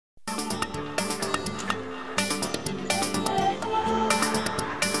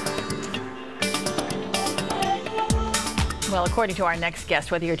Well, according to our next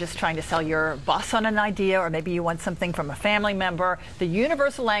guest, whether you're just trying to sell your boss on an idea or maybe you want something from a family member, the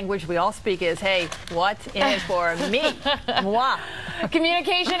universal language we all speak is, hey, what's in it for me? Moi.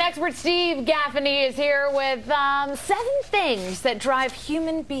 Communication expert Steve Gaffney is here with 7 things that drive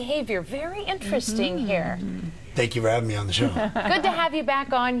human behavior. Very interesting here. Thank you for having me on the show. Good to have you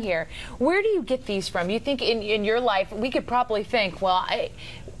back on here. Where do you get these from? You think in your life, we could probably think, well,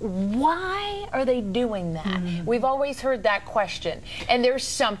 why are they doing that? We've always heard that question. And there's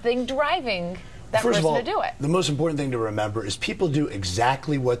something driving that First person of all, to do it. the most important thing to remember is people do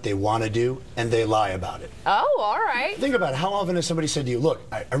exactly what they want to do, and they lie about it. Oh, all right. Think about it. How often has somebody said to you, look,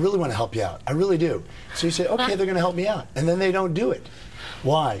 I really want to help you out. I really do. So you say, okay, they're going to help me out. And then they don't do it.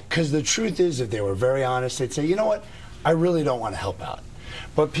 Why? Because the truth is, if they were very honest, they'd say, you know what, I really don't want to help out.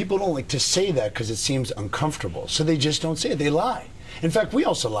 But people don't like to say that because it seems uncomfortable. So they just don't say it. They lie. In fact, we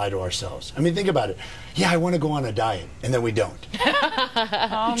also lie to ourselves. I mean, think about it. Yeah, I want to go on a diet, and then we don't.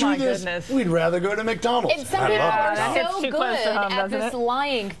 Oh, my goodness. We'd rather go to McDonald's. And some people are That so hits too good close to home, at this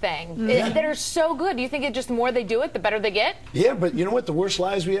lying thing. That are so good. Do you think just the more they do it, the better they get? Yeah, but you know what? The worst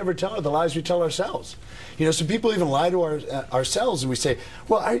lies we ever tell are the lies we tell ourselves. You know, so people even lie to ourselves, and we say,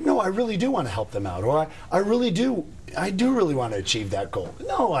 well, I really do want to help them out, or I do really want to achieve that goal.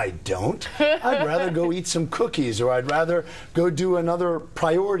 No, I don't. I'd rather go eat some cookies, or I'd rather go do another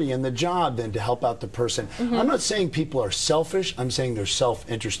priority in the job than to help out the person. I'm not saying people are selfish. I'm saying they're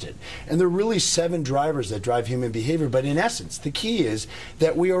self-interested. And there are really 7 drivers that drive human behavior. But in essence, the key is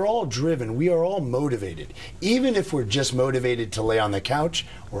that we are all driven. We are all motivated. Even if we're just motivated to lay on the couch,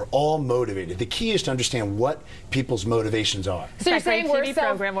 we're all motivated. The key is to understand what people's motivations are. So you're saying we're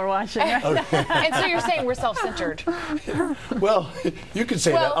program we're watching. And so you're saying we're self-centered. Well, you can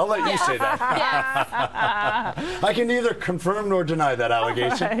say that. I'll let you say that. Yes. I can neither confirm nor deny that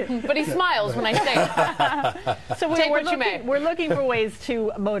allegation. But he smiles when I say it. So Take what you may. we're looking for ways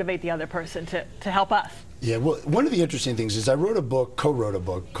to motivate the other person to help us. Yeah, well, one of the interesting things is I co-wrote a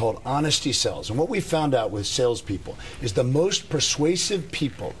book called Honesty Sells. And what we found out with salespeople is the most persuasive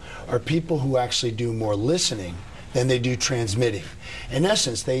people are people who actually do more listening than they do transmitting. In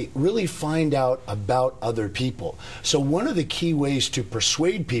essence, they really find out about other people. So one of the key ways to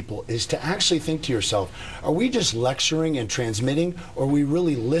persuade people is to actually think to yourself, are we just lecturing and transmitting, or are we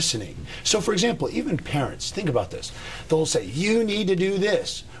really listening? So for example, even parents, think about this. They'll say, you need to do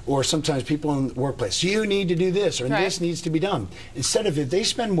this. Or sometimes people in the workplace, you need to do this, or this needs to be done. Instead of, if they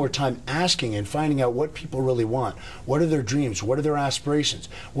spend more time asking and finding out what people really want, what are their dreams, what are their aspirations,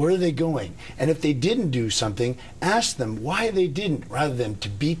 where are they going, and if they didn't do something, ask them why they didn't, rather than to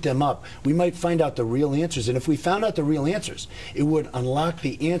beat them up. We might find out the real answers, and if we found out the real answers, it would unlock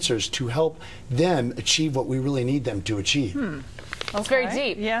the answers to help them achieve what we really need them to achieve. It's very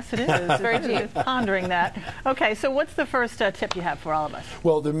deep. Yes, it is. It's very deep. Pondering that. Okay, so what's the first tip you have for all of us?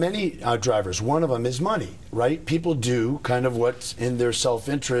 Well, there are many drivers. One of them is money, right? People do kind of what's in their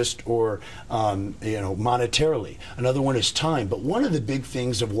self-interest or, monetarily. Another one is time. But one of the big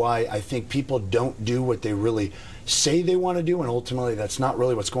things of why I think people don't do what they really say they want to do, and ultimately that's not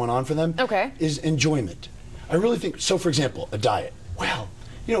really what's going on for them, is enjoyment. I really think, so for example, a diet. Well,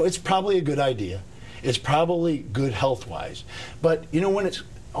 it's probably a good idea. It's probably good health-wise. But, when it's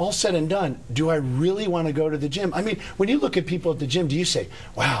all said and done, do I really want to go to the gym? I mean, when you look at people at the gym, do you say,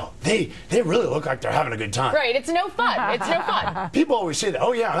 wow, they really look like they're having a good time? Right, it's no fun. It's no fun. People always say that,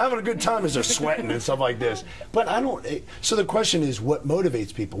 oh yeah, I'm having a good time as they're sweating and stuff like this. But I don't, so the question is, what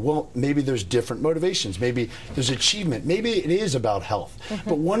motivates people? Well, maybe there's different motivations. Maybe there's achievement. Maybe it is about health.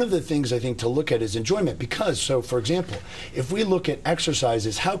 But one of the things I think to look at is enjoyment, because, so for example, if we look at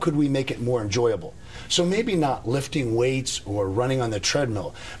exercises, how could we make it more enjoyable? So maybe not lifting weights or running on the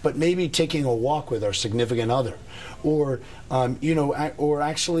treadmill, but maybe taking a walk with our significant other, or or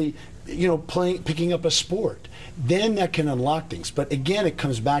actually, picking up a sport. Then that can unlock things. But again, it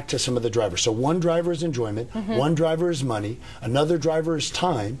comes back to some of the drivers. So one driver is enjoyment, one driver is money, another driver is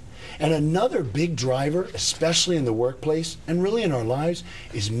time, and another big driver, especially in the workplace and really in our lives,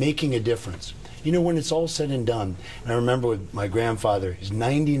 is making a difference. When it's all said and done, and I remember with my grandfather, he's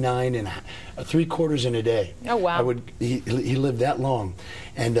 99 and 3/4 in a day. Oh, wow. He lived that long.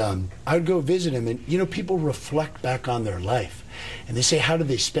 And I would go visit him, and, people reflect back on their life. and they say, how did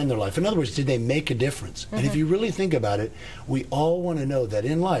they spend their life? In other words, did they make a difference? And if you really think about it, we all want to know that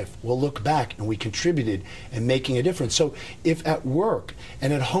in life we'll look back and we contributed in making a difference. So if at work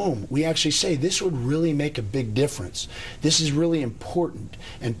and at home we actually say, this would really make a big difference, this is really important,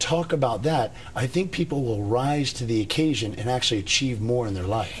 and talk about that, I think people will rise to the occasion and actually achieve more in their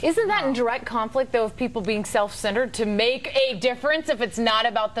life. Isn't that in direct conflict, though, of people being self-centered to make a difference if it's not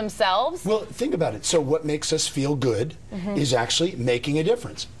about themselves? Well, think about it. So what makes us feel good is actually making a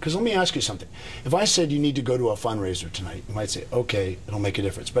difference. Because let me ask you something. If I said you need to go to a fundraiser tonight, you might say, okay, it'll make a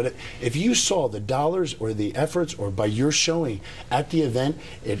difference. But if you saw the dollars or the efforts, or by your showing at the event,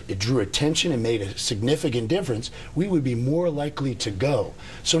 it drew attention and made a significant difference, we would be more likely to go.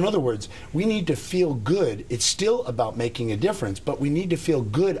 So in other words, we need to feel good. It's still about making a difference, but we need to feel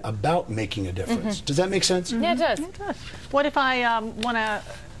good about making a difference. Does that make sense? Yeah, it does. It does. What if I want to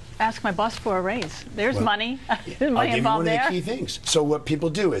ask my boss for a raise? There's money. There's money I'll give you involved one of there. the key things. So what people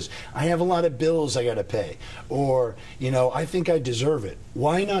do is, I have a lot of bills I got to pay, or, you know, I think I deserve it.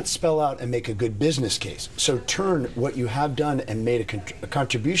 Why not spell out and make a good business case? So turn what you have done and made a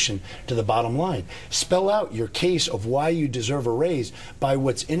contribution to the bottom line. Spell out your case of why you deserve a raise by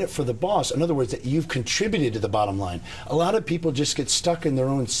what's in it for the boss. In other words, that you've contributed to the bottom line. A lot of people just get stuck in their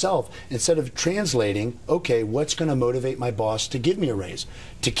own self instead of translating, okay, what's going to motivate my boss to give me a raise?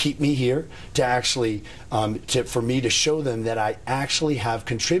 To keep me here, to actually, for me to show them that I actually have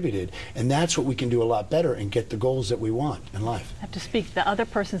contributed. And that's what we can do a lot better and get the goals that we want in life. Have to speak the other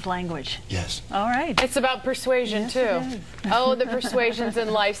person's language. Yes. All right. It's about persuasion, too. Oh, the persuasions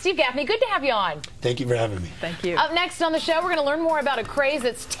in life. Steve Gaffney, good to have you on. Thank you for having me. Thank you. Up next on the show, we're going to learn more about a craze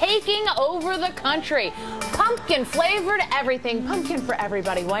that's taking over the country. Pumpkin flavored everything. Pumpkin for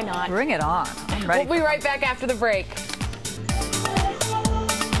everybody. Why not? Bring it on. I'm ready. We'll be right back after the break.